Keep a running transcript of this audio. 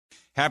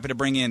Happy to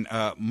bring in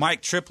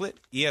Mike Tripplet,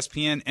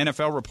 ESPN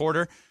NFL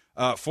reporter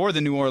for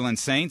the New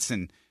Orleans Saints.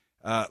 And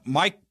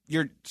Mike,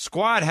 your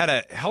squad had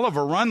a hell of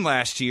a run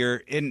last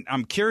year, and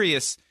I'm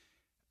curious,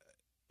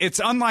 it's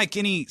unlike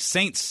any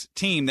Saints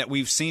team that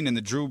we've seen in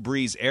the Drew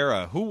Brees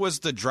era. Who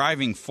was the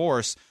driving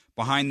force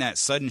behind that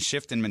sudden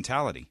shift in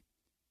mentality?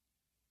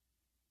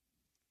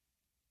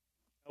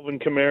 Alvin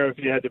Kamara, if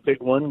you had to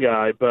pick one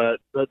guy, but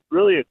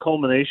really a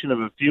culmination of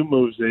a few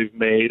moves they've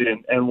made,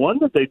 and one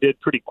that they did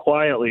pretty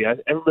quietly.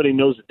 Everybody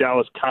knows the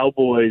Dallas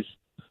Cowboys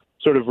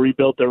sort of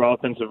rebuilt their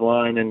offensive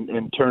line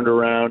and turned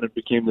around and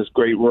became this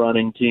great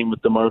running team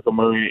with DeMarco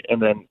Murray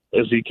and then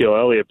Ezekiel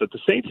Elliott. But the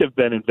Saints have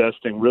been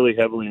investing really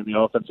heavily in the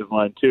offensive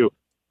line, too.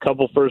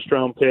 Couple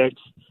first-round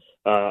picks,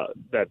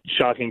 that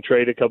shocking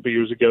trade a couple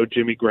years ago,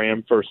 Jimmy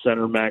Graham for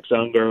center Max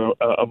Unger,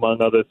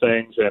 among other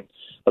things, and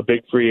a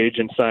big free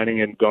agent signing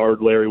in guard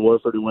Larry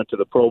Warford, who went to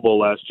the Pro Bowl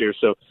last year.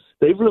 So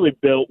they've really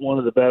built one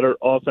of the better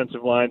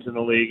offensive lines in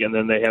the league, and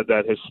then they had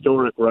that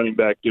historic running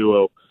back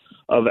duo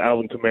of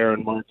Alvin Kamara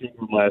and Mark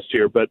Ingram last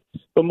year. But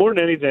more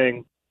than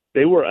anything,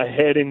 they were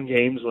ahead in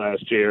games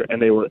last year, and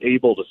they were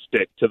able to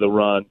stick to the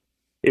run.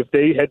 If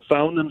they had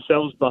found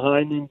themselves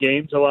behind in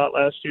games a lot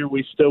last year,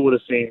 we still would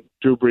have seen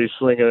Drew Brees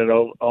slinging it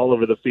all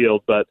over the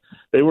field. But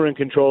they were in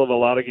control of a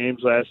lot of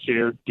games last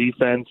year.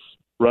 Defense,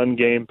 run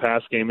game,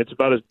 pass game, it's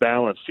about as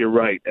balanced, you're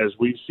right, as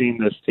we've seen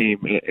this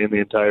team in the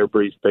entire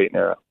Brees-Payton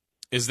era.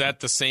 Is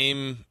that the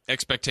same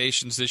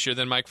expectations this year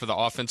then, Mike, for the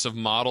offensive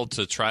model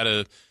to try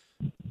to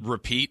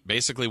repeat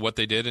basically what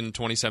they did in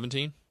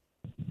 2017?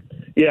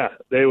 Yeah,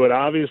 they would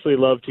obviously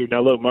love to.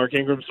 Now, look, Mark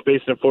Ingram's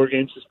facing a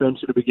 4-game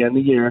suspension to begin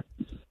the year,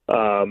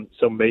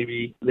 so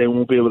maybe they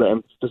won't be able to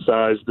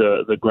emphasize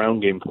the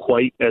ground game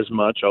quite as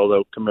much,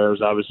 although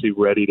Kamara's obviously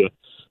ready to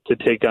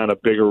take on a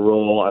bigger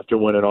role after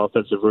winning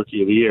Offensive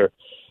Rookie of the Year.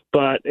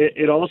 But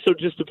it also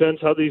just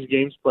depends how these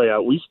games play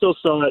out. We still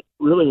saw it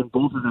really in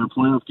both of their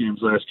playoff games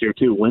last year,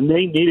 too. When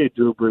they needed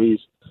Drew Brees,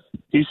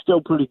 he's still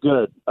pretty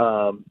good.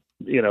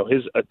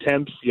 His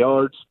attempts,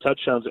 yards,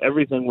 touchdowns,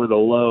 everything were the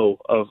low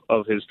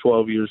of his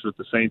 12 years with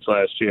the Saints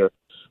last year.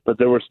 But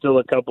there were still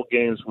a couple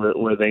games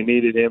where they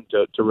needed him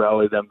to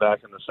rally them back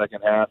in the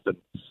second half,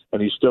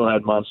 and he still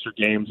had monster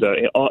games.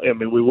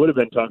 We would have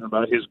been talking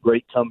about his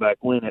great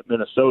comeback win at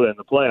Minnesota in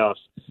the playoffs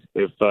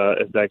if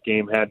that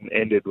game hadn't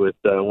ended with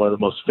one of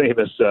the most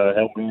famous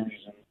Hail Marys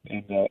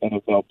in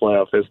NFL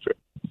playoff history.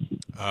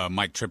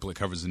 Mike Tripplet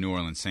covers the New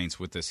Orleans Saints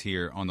with us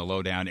here on the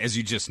Lowdown. As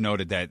you just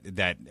noted,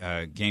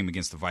 that game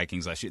against the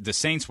Vikings last year, the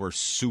Saints were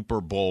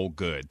Super Bowl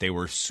good. They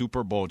were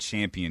Super Bowl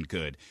champion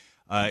good.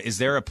 Is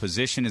there a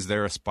position, is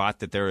there a spot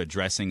that they're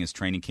addressing as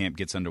training camp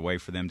gets underway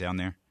for them down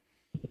there?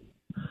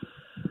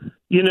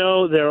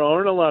 There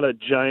aren't a lot of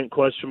giant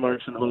question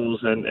marks and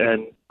holes,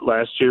 and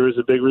last year is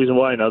a big reason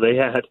why. Now, they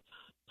had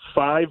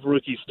 5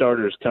 rookie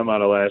starters come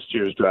out of last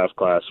year's draft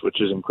class,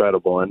 which is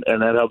incredible, and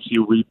that helps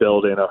you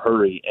rebuild in a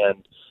hurry.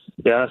 And,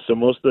 yeah, so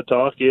most of the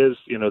talk is,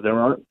 there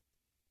aren't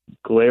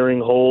glaring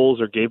holes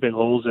or gaping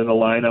holes in the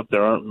lineup.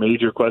 There aren't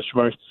major question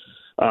marks.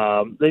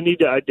 They need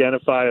to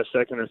identify a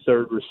second or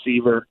third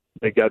receiver.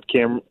 They got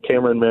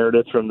Cameron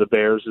Meredith from the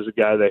Bears as a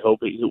guy they hope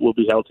he will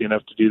be healthy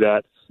enough to do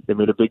that. They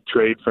made a big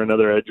trade for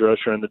another edge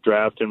rusher in the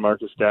draft in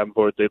Marcus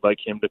Davenport. They'd like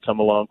him to come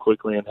along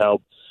quickly and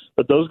help.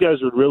 But those guys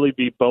would really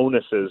be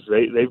bonuses.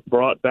 They've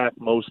brought back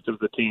most of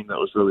the team that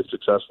was really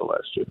successful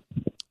last year.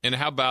 And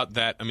how about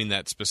that?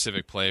 That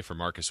specific play for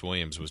Marcus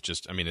Williams was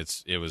just,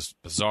 it was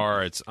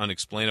bizarre. It's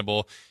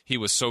unexplainable. He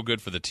was so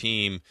good for the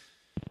team.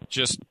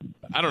 Just,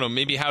 I don't know,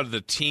 maybe how did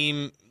the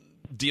team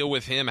deal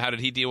with him? How did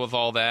he deal with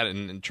all that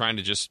and trying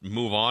to just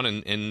move on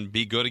and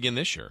be good again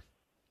this year?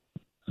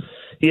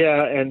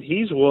 Yeah, and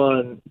he's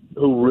one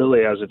who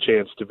really has a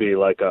chance to be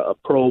like a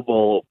Pro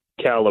Bowl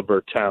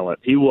caliber talent.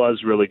 He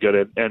was really good.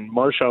 And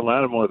Marshawn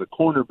Lattimore, the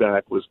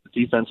cornerback, was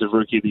the Defensive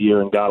Rookie of the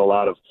Year and got a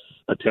lot of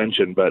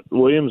attention. But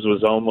Williams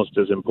was almost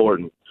as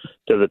important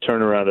to the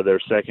turnaround of their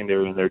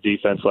secondary and their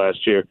defense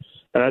last year.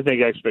 And I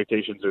think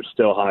expectations are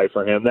still high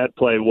for him. That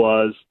play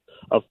was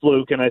a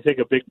fluke, and I think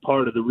a big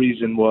part of the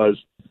reason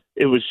was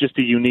it was just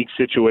a unique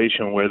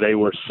situation where they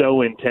were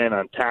so intent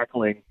on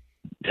tackling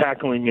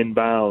in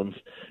bounds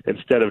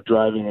instead of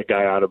driving a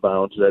guy out of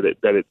bounds that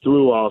it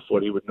threw off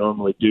what he would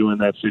normally do in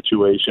that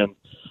situation.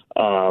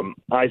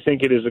 I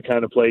think it is a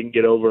kind of play you can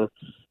get over.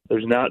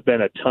 There's not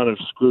been a ton of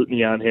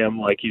scrutiny on him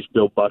like he's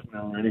Bill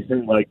Buckner or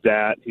anything like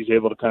that. He's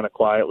able to kind of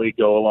quietly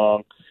go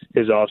along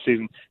his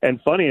offseason. And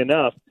funny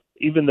enough,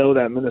 even though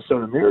that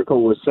Minnesota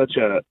Miracle was such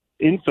a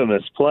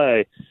infamous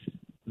play,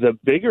 the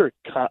bigger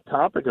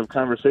topic of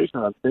conversation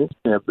on Saints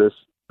camp this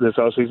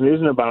offseason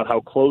isn't about how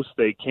close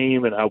they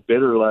came and how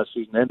bitter last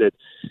season ended.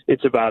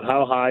 It's about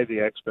how high the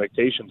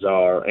expectations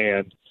are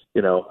and,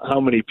 how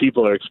many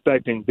people are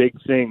expecting big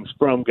things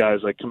from guys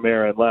like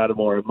Kamara and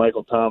Lattimore and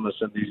Michael Thomas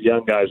and these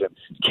young guys. And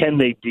can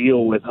they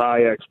deal with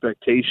high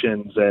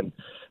expectations? And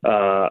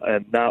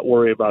and not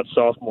worry about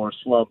sophomore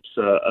slumps.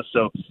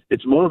 So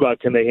it's more about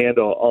can they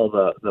handle all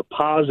the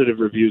positive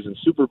reviews and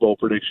Super Bowl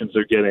predictions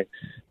they're getting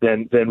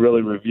than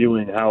really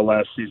reviewing how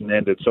last season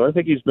ended. So I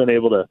think he's been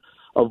able to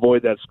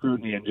avoid that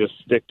scrutiny and just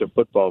stick to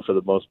football for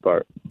the most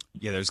part.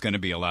 Yeah, there's going to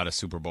be a lot of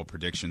Super Bowl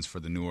predictions for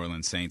the New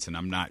Orleans Saints, and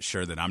I'm not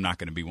sure that I'm not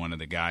going to be one of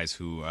the guys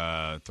who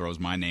throws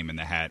my name in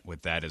the hat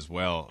with that as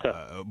well.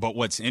 But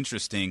what's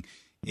interesting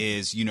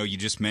is, you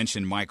just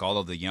mentioned, Mike, all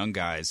of the young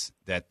guys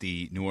that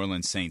the New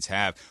Orleans Saints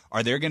have.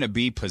 Are there going to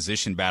be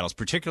position battles,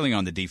 particularly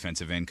on the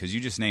defensive end? Because you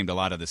just named a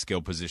lot of the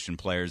skill position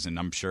players, and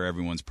I'm sure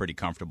everyone's pretty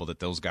comfortable that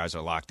those guys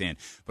are locked in.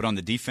 But on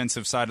the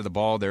defensive side of the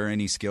ball,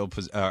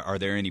 are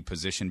there any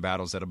position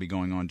battles that'll be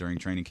going on during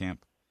training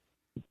camp?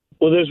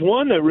 Well, there's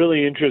one that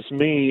really interests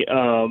me.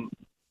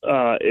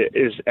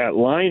 Is at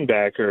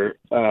linebacker.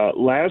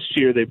 Last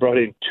year, they brought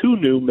in two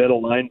new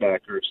middle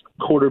linebackers,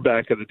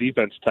 quarterback of the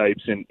defense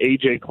types, in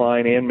A.J.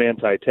 Klein and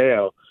Manti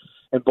Te'o,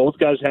 and both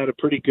guys had a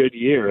pretty good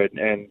year.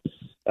 And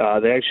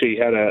they actually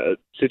had a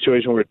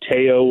situation where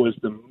Te'o was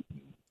the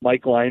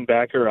Mike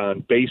linebacker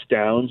on base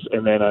downs,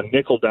 and then on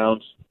nickel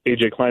downs,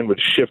 A.J. Klein would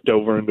shift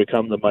over and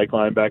become the Mike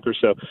linebacker.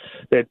 So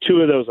they had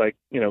two of those,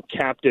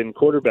 captain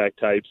quarterback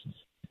types.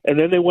 And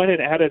then they went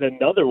and added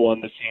another one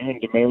this year in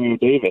Demario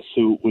Davis,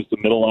 who was the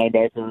middle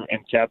linebacker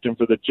and captain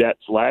for the Jets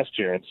last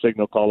year and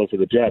signal caller for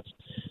the Jets.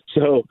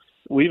 So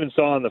we even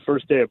saw on the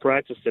first day of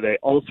practice today,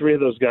 all three of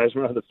those guys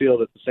were on the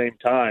field at the same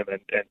time,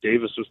 and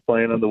Davis was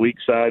playing on the weak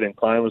side, and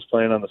Klein was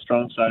playing on the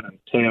strong side, and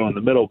Te'o in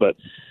the middle. But,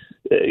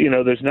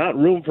 there's not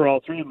room for all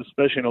three of them,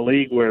 especially in a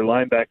league where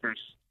linebackers,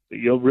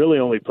 you'll really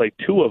only play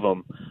two of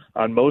them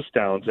on most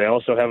downs. They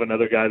also have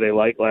another guy they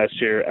liked last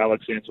year,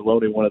 Alex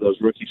Anzalone, one of those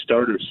rookie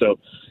starters. So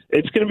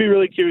it's going to be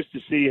really curious to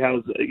see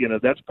how,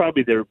 that's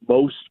probably their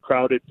most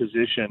crowded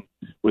position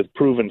with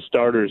proven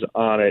starters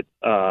on it,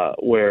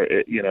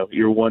 where,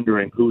 you're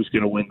wondering who's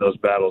going to win those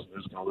battles and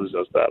who's going to lose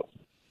those battles.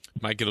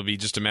 Mike, it'll be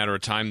just a matter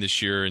of time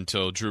this year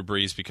until Drew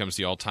Brees becomes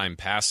the all-time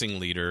passing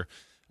leader.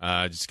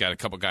 Just got a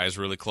couple guys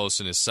really close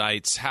in his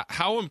sights.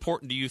 How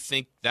important do you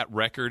think that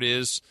record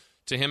is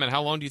to him, and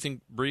how long do you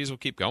think Brees will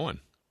keep going?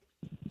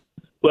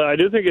 Well, I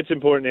do think it's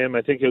important to him.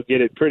 I think he'll get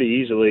it pretty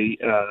easily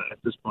at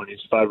this point. He's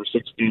 5 or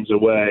 6 games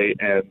away,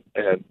 and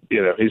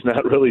he's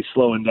not really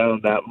slowing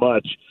down that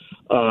much.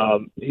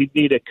 He'd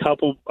need a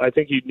couple. I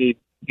think he'd need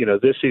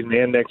this season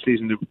and next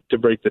season to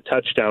break the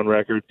touchdown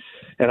record.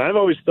 And I've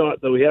always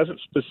thought, though he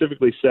hasn't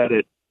specifically said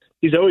it,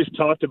 he's always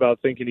talked about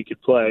thinking he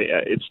could play.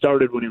 It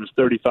started when he was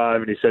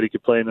 35, and he said he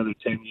could play another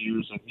 10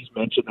 years, and he's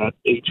mentioned that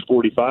age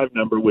 45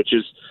 number, which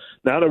is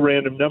not a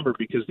random number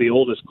because the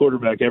oldest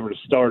quarterback ever to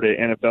start an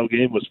NFL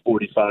game was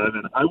 45,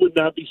 and I would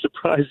not be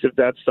surprised if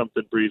that's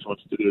something Brees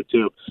wants to do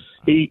too.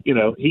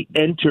 He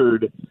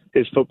entered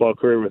his football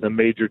career with a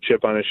major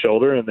chip on his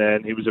shoulder, and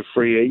then he was a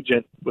free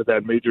agent with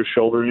that major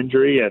shoulder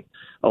injury, and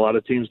a lot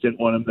of teams didn't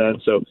want him then.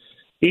 So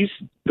he's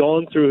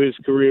gone through his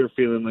career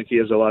feeling like he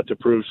has a lot to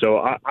prove. So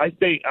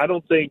I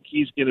don't think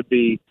he's going to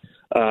be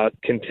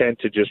content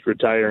to just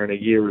retire in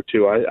a year or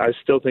two. I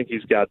still think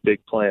he's got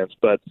big plans,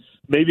 but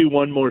maybe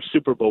one more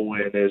Super Bowl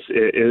win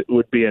it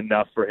would be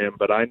enough for him.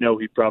 But I know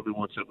he probably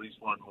wants at least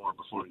one more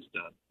before he's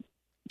done.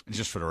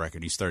 Just for the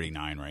record, he's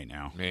 39 right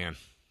now. Man.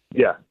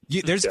 Yeah.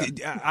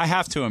 I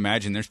have to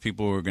imagine there's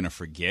people who are going to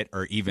forget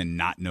or even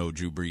not know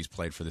Drew Brees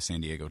played for the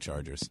San Diego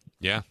Chargers.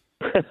 Yeah.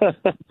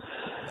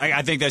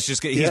 I think that's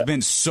just – he's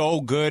been so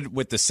good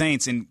with the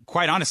Saints, and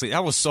quite honestly,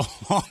 that was so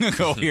long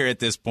ago here at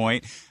this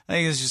point. I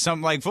think it's just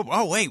something like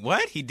football. Oh, wait,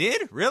 what? He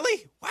did?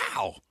 Really?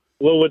 Wow.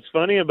 Well, what's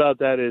funny about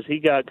that is he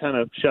got kind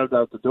of shoved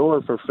out the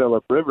door for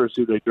Phillip Rivers,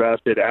 who they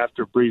drafted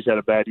after Brees had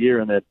a bad year,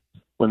 and then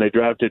when they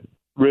drafted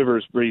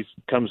Rivers, Brees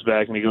comes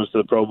back and he goes to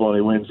the Pro Bowl and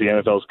he wins the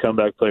NFL's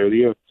Comeback Player of the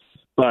Year.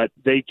 But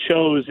they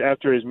chose,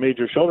 after his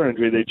major shoulder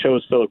injury, they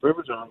chose Phillip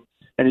Rivers on him,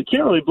 and you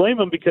can't really blame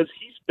him because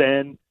he's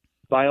been –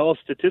 by all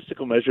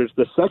statistical measures,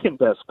 the second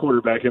best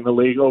quarterback in the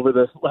league over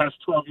the last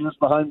 12 years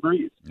behind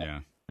Brees.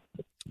 Yeah.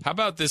 How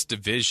about this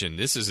division?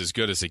 This is as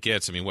good as it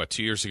gets. I mean,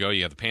 2 years ago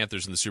you had the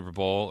Panthers in the Super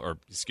Bowl, or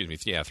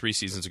 3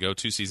 seasons ago,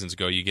 2 seasons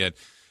ago you get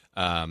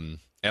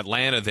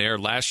Atlanta there.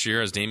 Last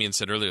year, as Damian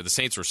said earlier, the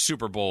Saints were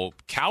Super Bowl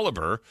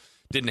caliber.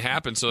 Didn't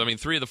happen. So,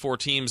 3 of the 4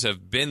 teams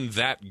have been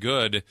that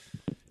good.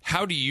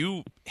 How do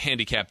you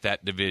handicap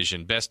that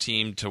division? Best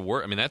team to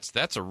work?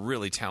 That's a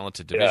really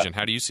talented division. Yeah.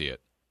 How do you see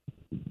it?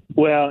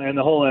 Well, and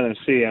the whole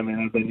NFC,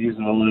 I've been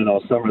using the line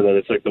all summer that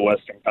it's like the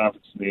Western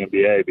Conference in the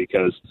NBA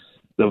because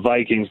the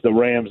Vikings, the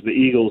Rams, the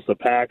Eagles, the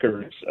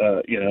Packers,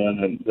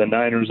 and then the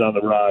Niners on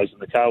the rise, and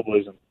the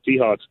Cowboys and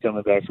Seahawks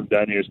coming back from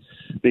down years.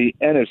 The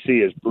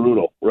NFC is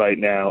brutal right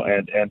now,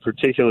 and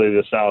particularly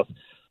the South.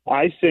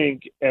 I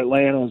think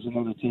Atlanta is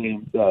another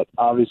team that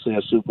obviously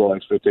has Super Bowl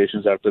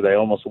expectations after they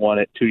almost won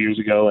it 2 years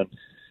ago,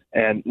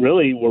 and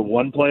really were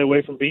one play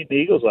away from beating the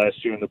Eagles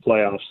last year in the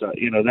playoffs.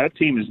 That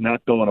team is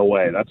not going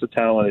away. That's a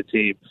talented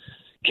team.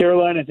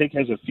 Carolina, I think,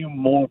 has a few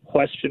more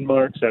question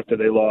marks after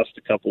they lost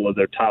a couple of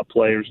their top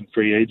players in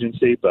free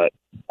agency, but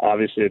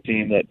obviously a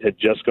team that had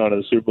just gone to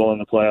the Super Bowl in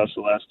the playoffs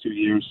the last 2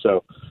 years.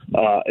 So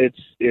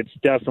it's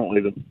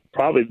definitely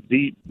probably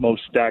the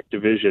most stacked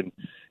division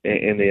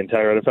in the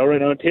entire NFL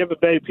right now. In Tampa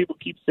Bay, people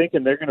keep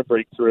thinking they're going to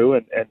break through,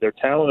 and they're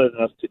talented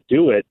enough to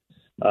do it.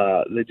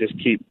 They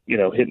just keep,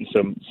 hitting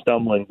some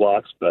stumbling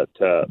blocks. But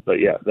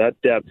yeah,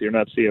 that depth, you're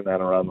not seeing that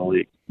around the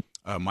league.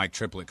 Mike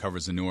Tripplet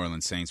covers the New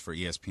Orleans Saints for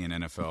ESPN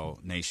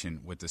NFL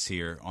Nation with us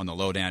here on the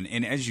Lowdown.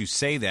 And as you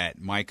say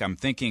that, Mike, I'm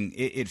thinking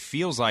it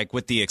feels like,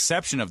 with the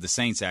exception of the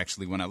Saints,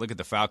 actually, when I look at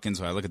the Falcons,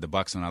 when I look at the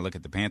Bucs, when I look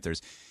at the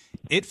Panthers,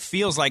 it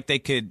feels like they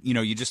could,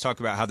 you just talked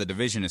about how the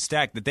division is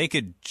stacked, that they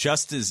could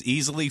just as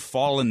easily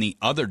fall in the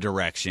other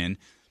direction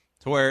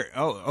to where,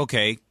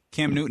 okay,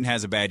 Cam Newton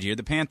has a bad year.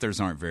 The Panthers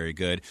aren't very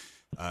good.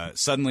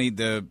 Suddenly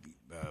the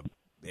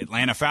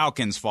Atlanta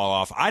Falcons fall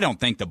off. I don't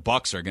think the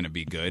Bucs are going to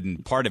be good,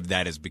 and part of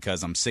that is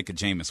because I'm sick of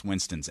Jameis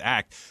Winston's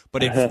act.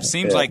 But it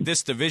seems like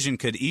this division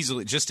could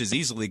just as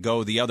easily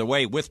go the other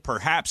way, with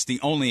perhaps the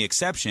only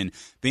exception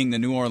being the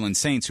New Orleans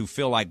Saints, who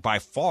feel like by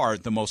far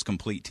the most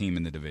complete team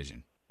in the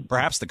division,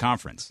 perhaps the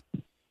conference.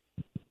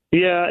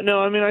 Yeah, no,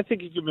 I mean, I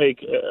think you can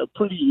make a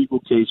pretty equal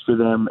case for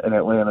them in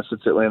Atlanta,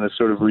 since Atlanta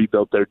sort of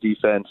rebuilt their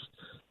defense.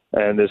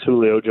 And this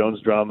Julio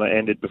Jones drama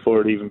ended before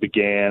it even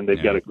began.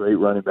 They've got a great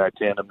running back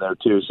tandem there,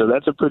 too. So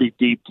that's a pretty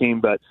deep team.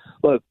 But,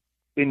 look,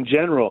 in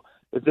general,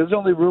 if there's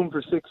only room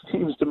for 6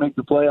 teams to make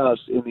the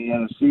playoffs in the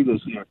NFC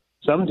this year,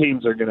 some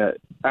teams are going to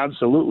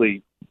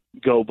absolutely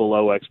go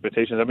below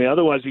expectations. I mean,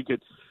 otherwise you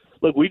could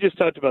 – look, we just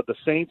talked about the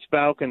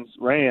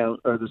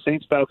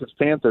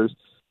Saints-Falcons-Panthers.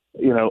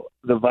 The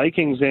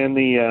Vikings and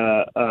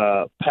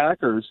the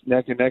Packers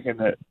neck and neck in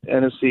the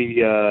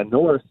NFC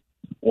North.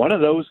 One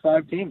of those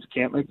 5 teams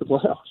can't make the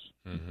playoffs.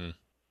 Mm-hmm.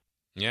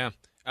 Yeah.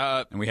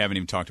 And we haven't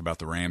even talked about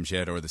the Rams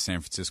yet, or the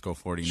San Francisco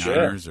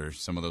 49ers, or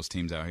some of those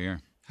teams out here.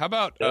 How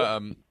about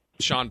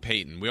Sean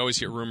Payton? We always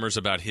hear rumors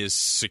about his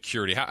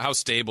security. How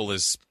stable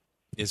is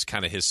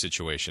kind of his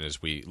situation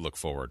as we look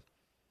forward?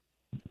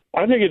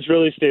 I think it's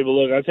really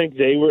stable. Look, I think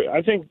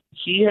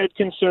he had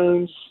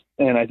concerns,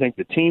 and I think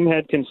the team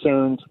had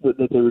concerns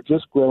that they were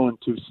just growing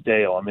too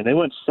stale. I mean, they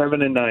went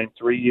 7-9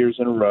 3 years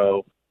in a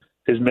row.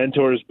 His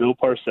mentor is Bill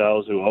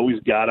Parcells, who always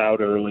got out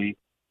early.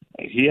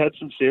 He had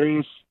some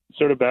serious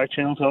sort of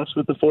back-channel talks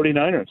with the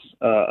 49ers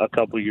a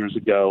couple years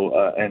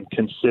ago and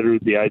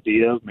considered the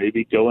idea of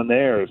maybe going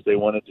there if they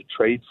wanted to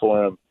trade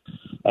for him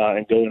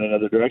and go in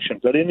another direction.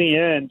 But in the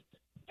end,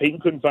 Peyton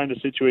couldn't find a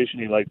situation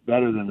he liked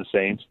better than the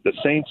Saints. The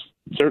Saints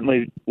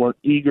certainly weren't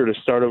eager to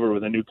start over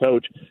with a new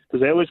coach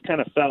because they always kind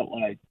of felt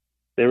like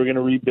they were going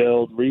to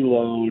rebuild,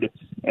 reload,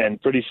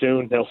 and pretty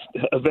soon they'll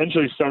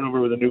eventually start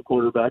over with a new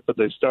quarterback, but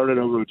they started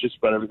over with just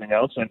about everything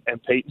else, and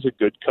Peyton's a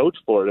good coach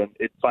for it. And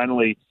it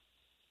finally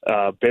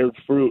bared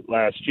fruit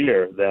last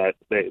year that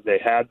they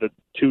had the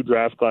 2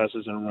 draft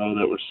classes in a row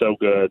that were so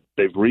good.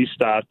 They've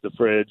restocked the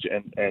fridge,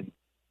 and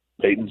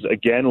Peyton's,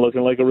 again,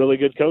 looking like a really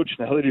good coach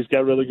now that he's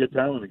got really good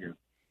talent again.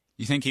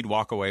 You think he'd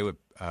walk away with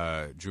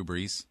Drew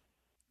Brees?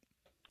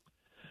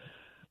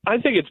 I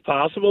think it's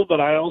possible,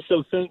 but I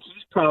also think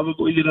he's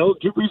probably,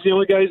 Drew Brees is the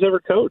only guy he's ever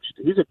coached.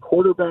 He's a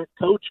quarterback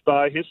coach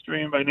by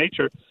history and by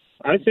nature.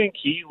 I think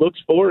he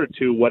looks forward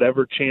to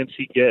whatever chance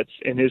he gets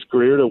in his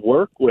career to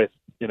work with,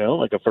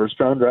 like a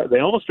first-round draft. They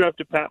almost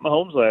drafted Pat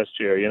Mahomes last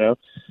year, if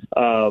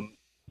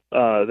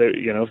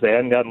they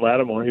hadn't gotten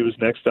Lattimore, he was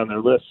next on their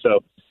list.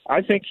 So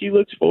I think he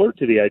looks forward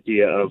to the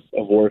idea of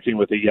working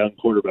with a young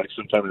quarterback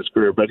sometime in his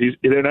career, but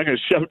they're not going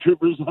to shove Drew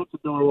Brees out the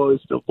door while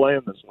he's still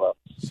playing this well.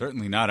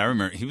 Certainly not. I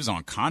remember he was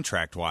on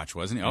contract watch,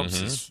 wasn't he? Oh,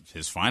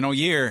 his final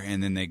year,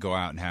 and then they go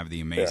out and have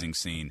the amazing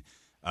season,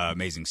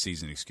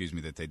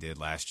 that they did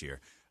last year.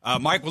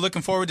 Mike, we're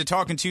looking forward to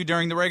talking to you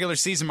during the regular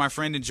season, my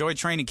friend. Enjoy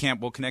training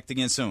camp. We'll connect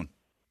again soon.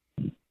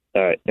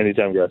 All right.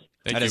 Anytime, guys.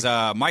 That is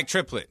Mike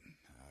Tripplet,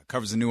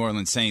 covers the New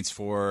Orleans Saints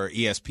for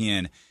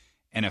ESPN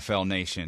NFL Nation.